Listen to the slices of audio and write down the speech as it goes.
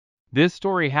This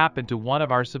story happened to one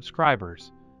of our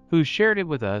subscribers, who shared it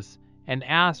with us and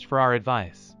asked for our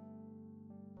advice.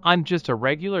 I'm just a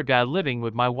regular guy living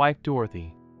with my wife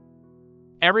Dorothy.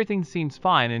 Everything seems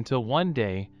fine until one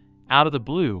day, out of the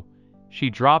blue, she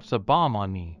drops a bomb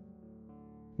on me.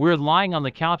 We're lying on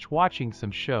the couch watching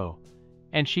some show,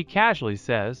 and she casually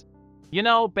says, "You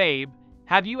know, babe,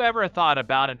 have you ever thought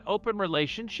about an open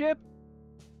relationship?"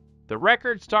 The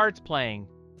record starts playing.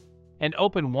 An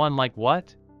open one like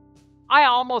what? I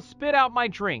almost spit out my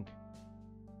drink.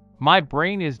 My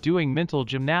brain is doing mental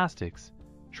gymnastics,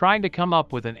 trying to come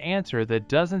up with an answer that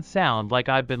doesn't sound like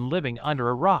I've been living under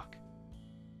a rock.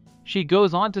 She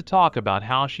goes on to talk about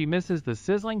how she misses the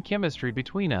sizzling chemistry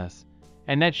between us,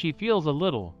 and that she feels a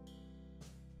little,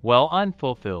 well,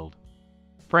 unfulfilled.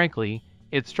 Frankly,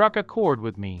 it struck a chord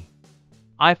with me.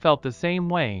 I felt the same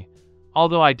way,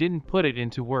 although I didn't put it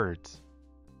into words.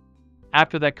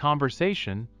 After that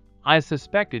conversation, I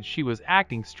suspected she was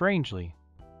acting strangely.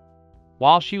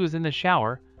 While she was in the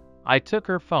shower, I took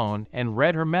her phone and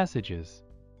read her messages.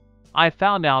 I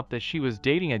found out that she was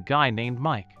dating a guy named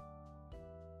Mike.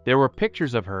 There were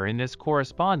pictures of her in this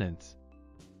correspondence.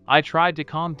 I tried to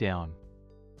calm down.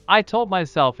 I told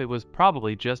myself it was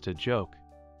probably just a joke.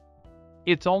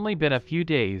 It's only been a few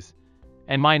days,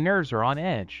 and my nerves are on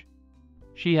edge.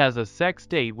 She has a sex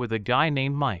date with a guy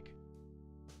named Mike.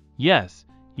 Yes,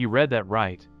 you read that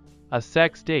right. A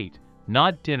sex date,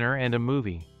 not dinner and a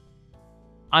movie.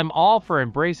 I'm all for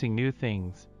embracing new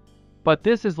things, but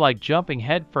this is like jumping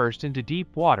headfirst into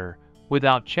deep water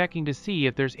without checking to see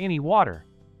if there's any water.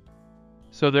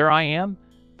 So there I am,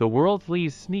 the world's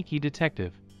least sneaky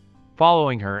detective,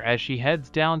 following her as she heads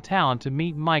downtown to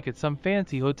meet Mike at some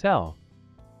fancy hotel.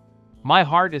 My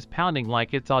heart is pounding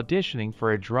like it's auditioning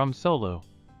for a drum solo,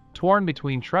 torn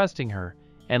between trusting her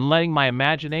and letting my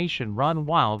imagination run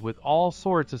wild with all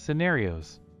sorts of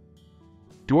scenarios.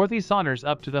 Dorothy saunters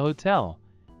up to the hotel,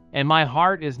 and my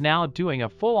heart is now doing a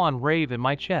full-on rave in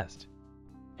my chest.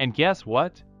 And guess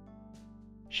what?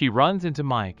 She runs into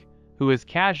Mike, who is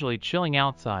casually chilling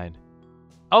outside.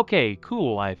 Okay,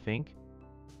 cool, I think.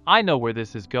 I know where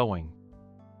this is going.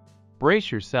 Brace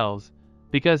yourselves,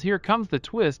 because here comes the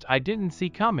twist I didn't see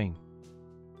coming.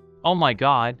 Oh my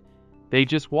God, they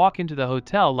just walk into the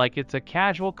hotel like it's a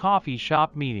casual coffee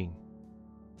shop meeting.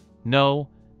 No,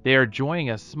 they are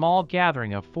joining a small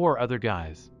gathering of 4 other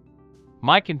guys.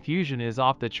 My confusion is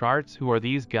off the charts. Who are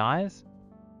these guys?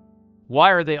 Why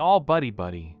are they all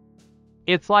buddy-buddy?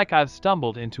 It's like I've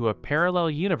stumbled into a parallel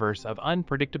universe of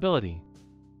unpredictability.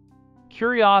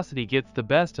 Curiosity gets the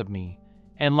best of me,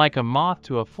 and like a moth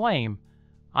to a flame,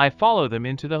 I follow them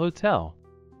into the hotel.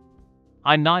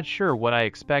 I'm not sure what I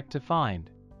expect to find.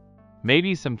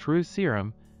 Maybe some truth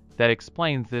serum that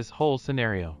explains this whole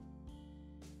scenario.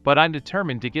 But I'm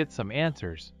determined to get some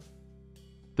answers.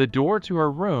 The door to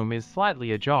her room is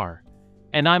slightly ajar,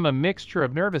 and I'm a mixture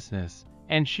of nervousness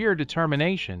and sheer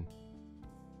determination.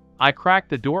 I crack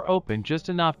the door open just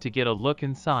enough to get a look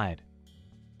inside.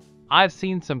 I've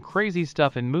seen some crazy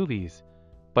stuff in movies,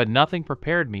 but nothing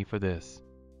prepared me for this.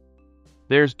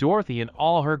 There's Dorothy in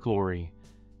all her glory,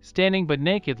 standing but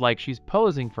naked like she's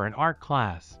posing for an art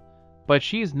class. But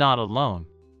she's not alone.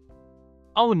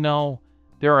 Oh no,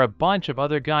 there are a bunch of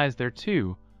other guys there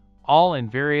too, all in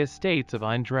various states of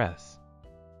undress.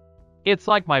 It's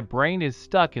like my brain is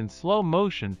stuck in slow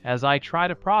motion as I try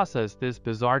to process this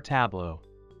bizarre tableau.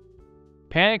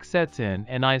 Panic sets in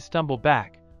and I stumble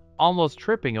back, almost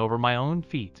tripping over my own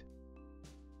feet.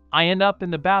 I end up in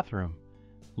the bathroom,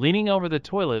 leaning over the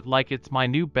toilet like it's my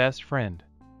new best friend.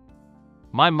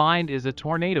 My mind is a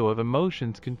tornado of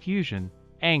emotions: confusion,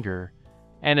 anger,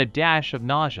 and a dash of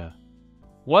nausea.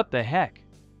 What the heck?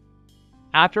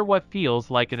 After what feels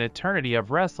like an eternity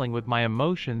of wrestling with my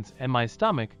emotions and my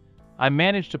stomach, I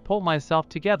manage to pull myself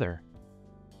together.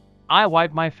 I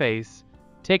wipe my face,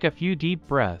 take a few deep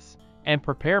breaths, and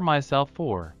prepare myself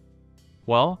for,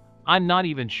 well, I'm not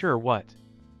even sure what.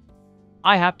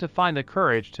 I have to find the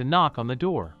courage to knock on the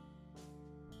door.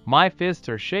 My fists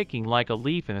are shaking like a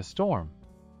leaf in a storm.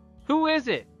 "Who is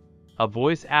it?" a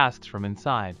voice asks from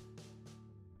inside.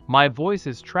 My voice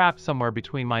is trapped somewhere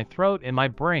between my throat and my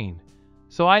brain,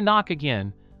 so I knock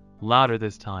again, louder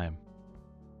this time.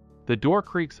 The door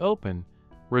creaks open,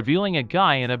 revealing a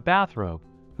guy in a bathrobe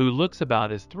who looks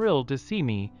about as thrilled to see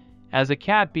me as a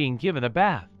cat being given a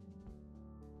bath.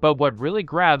 But what really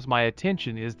grabs my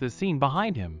attention is the scene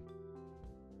behind him.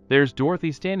 There's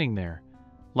Dorothy standing there,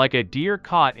 like a deer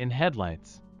caught in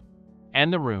headlights.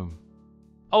 And the room.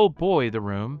 Oh boy, the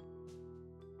room.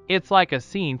 It's like a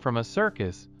scene from a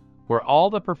circus where all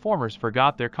the performers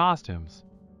forgot their costumes.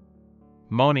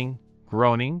 Moaning,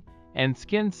 groaning, and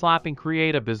skin slapping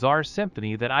create a bizarre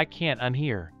symphony that I can't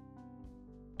unhear.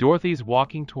 Dorothy's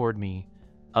walking toward me,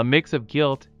 a mix of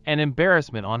guilt and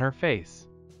embarrassment on her face.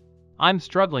 I'm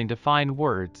struggling to find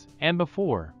words, and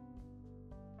before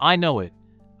I know it,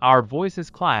 our voices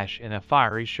clash in a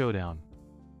fiery showdown.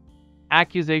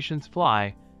 Accusations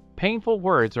fly, painful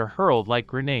words are hurled like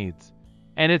grenades,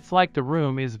 and it's like the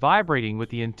room is vibrating with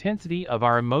the intensity of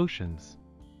our emotions.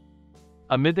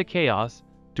 Amid the chaos,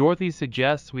 Dorothy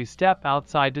suggests we step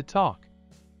outside to talk.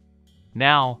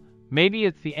 Now, maybe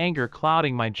it's the anger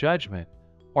clouding my judgment,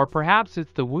 or perhaps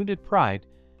it's the wounded pride,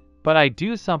 but I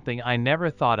do something I never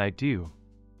thought I'd do.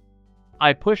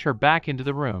 I push her back into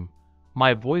the room,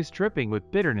 my voice dripping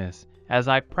with bitterness as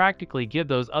I practically give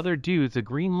those other dudes a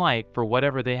green light for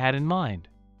whatever they had in mind.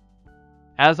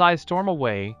 As I storm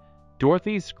away,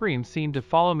 Dorothy's screams seem to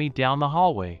follow me down the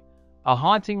hallway, a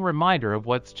haunting reminder of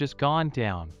what's just gone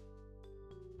down.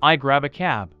 I grab a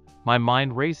cab, my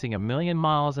mind racing a million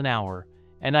miles an hour,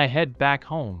 and I head back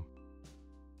home.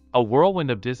 A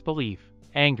whirlwind of disbelief,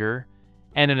 anger,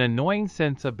 and an annoying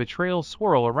sense of betrayal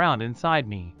swirl around inside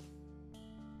me.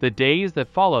 The days that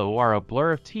follow are a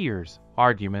blur of tears,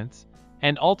 arguments,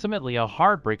 and ultimately a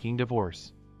heartbreaking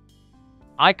divorce.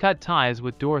 I cut ties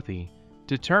with Dorothy,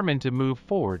 determined to move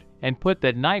forward and put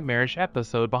that nightmarish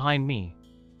episode behind me.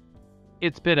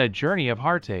 It's been a journey of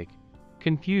heartache,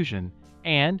 confusion,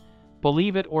 and,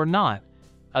 believe it or not,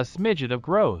 a smidget of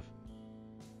growth.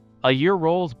 A year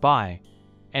rolls by,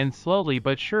 and slowly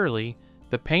but surely,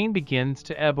 the pain begins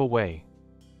to ebb away.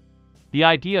 The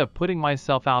idea of putting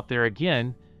myself out there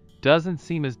again doesn't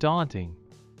seem as daunting.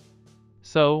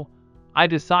 So, I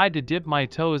decide to dip my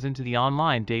toes into the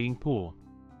online dating pool.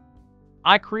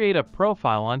 I create a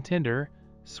profile on Tinder,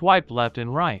 swipe left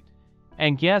and right,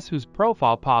 and guess whose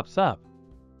profile pops up?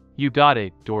 You got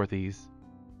it, Dorothy's.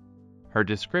 Her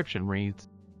description reads,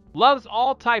 "Loves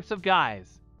all types of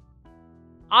guys."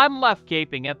 I'm left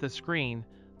gaping at the screen,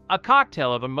 a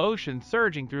cocktail of emotions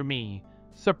surging through me: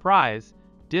 surprise,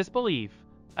 disbelief,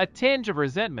 a tinge of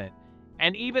resentment,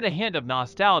 and even a hint of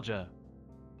nostalgia.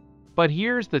 But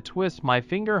here's the twist: my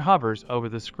finger hovers over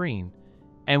the screen,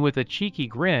 and with a cheeky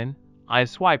grin, I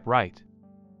swipe right.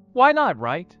 Why not,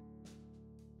 right?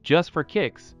 Just for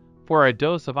kicks, for a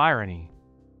dose of irony.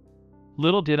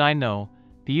 Little did I know,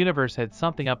 the universe had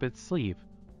something up its sleeve,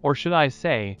 or should I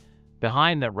say,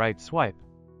 behind that right swipe.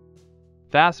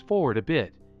 Fast forward a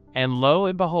bit, and lo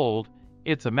and behold,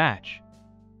 it's a match.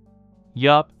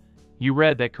 Yup, you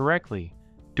read that correctly.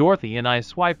 Dorothy and I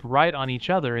swiped right on each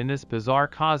other in this bizarre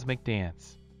cosmic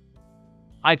dance.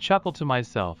 I chuckle to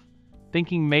myself,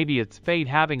 thinking maybe it's fate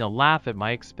having a laugh at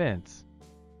my expense.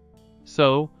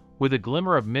 So, with a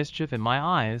glimmer of mischief in my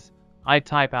eyes, I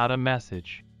type out a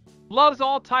message. Loves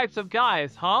all types of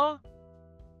guys, huh?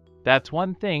 That's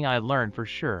one thing I learned for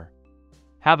sure.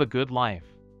 Have a good life.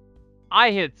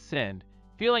 I hit send,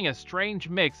 feeling a strange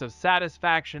mix of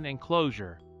satisfaction and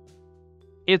closure.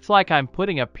 It's like I'm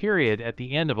putting a period at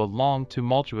the end of a long,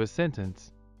 tumultuous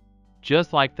sentence.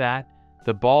 Just like that,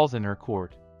 the ball's in her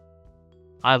court.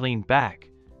 I lean back,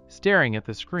 staring at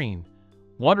the screen,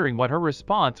 wondering what her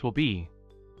response will be.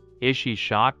 Is she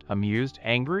shocked, amused,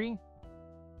 angry?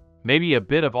 Maybe a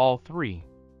bit of all three.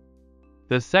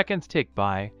 The seconds tick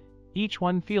by, each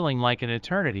one feeling like an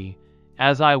eternity,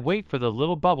 as I wait for the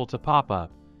little bubble to pop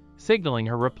up, signaling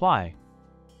her reply.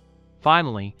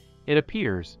 Finally, it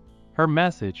appears, her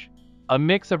message, a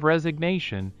mix of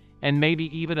resignation and maybe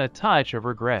even a touch of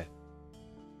regret.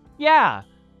 Yeah,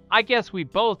 I guess we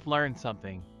both learned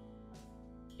something.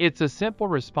 It's a simple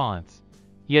response,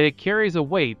 yet it carries a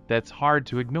weight that's hard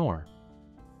to ignore.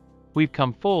 We've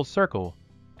come full circle,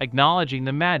 acknowledging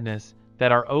the madness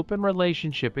that our open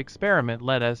relationship experiment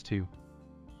led us to.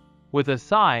 With a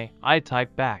sigh, I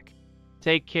type back,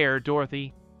 "Take care,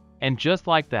 Dorothy." And just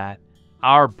like that,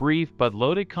 our brief but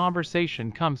loaded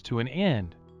conversation comes to an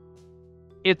end.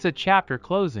 It's a chapter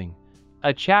closing,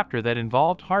 a chapter that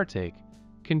involved heartache,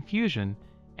 confusion,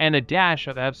 and a dash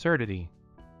of absurdity.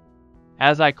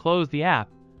 As I close the app,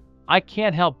 I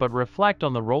can't help but reflect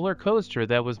on the roller coaster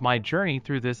that was my journey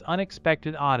through this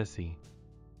unexpected odyssey.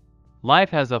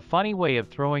 Life has a funny way of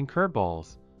throwing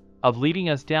curveballs, of leading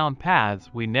us down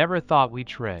paths we never thought we'd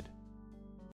tread.